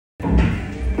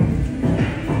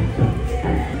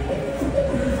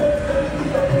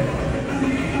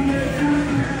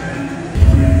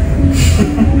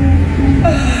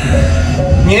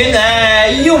你的奶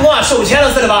又没收钱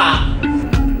了似的吧？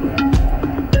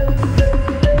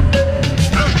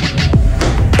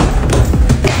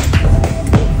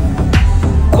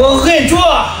给我摁住！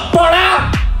爆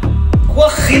了！给我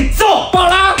很燥！爆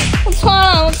了！我错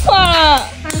了，我错了。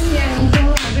3天，你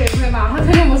说他这一块吧，他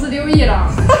肯定不是刘毅了。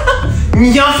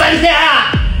你想3天？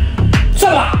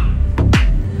算吧。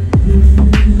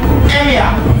艾米，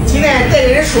今天带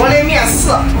人说来面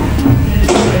试。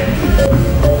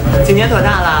今年多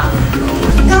大了？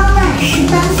刚满18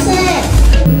岁。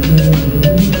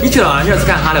你知道俺这是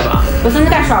干啥的吧？不是你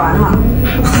该说完吗？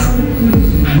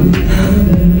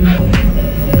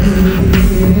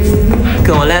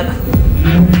跟我来吧。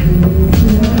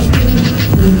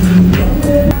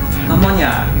毛妮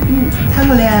儿，谈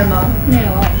过恋爱吗？没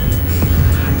有。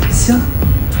行，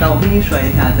那我跟你说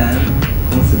一下咱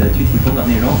公司的具体工作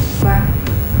内容。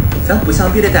咱不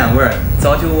像别的单位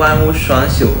早9晚5双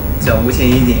休，叫5薪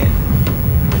1金，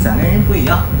咱跟人不一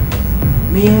样。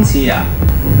民营企业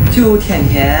就天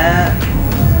天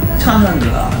唱唱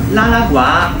歌、拉拉呱、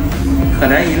喝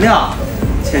点饮料，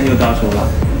钱就到手了。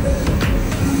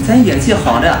咱业绩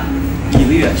好的，1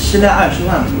个月10来20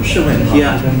万不是问题。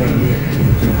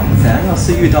咱要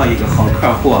是遇到一个好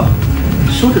客户，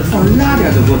手指头拉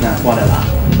点都够咱活的了。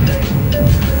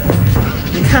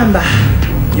你看吧，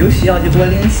有需要就给我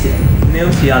联系，没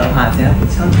有需要的话，咱不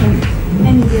强求你。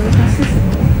哎，你姐，我想试试。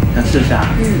想试试啊？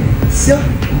行，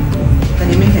那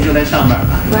你明天就来上班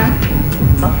吧。喂。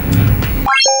走。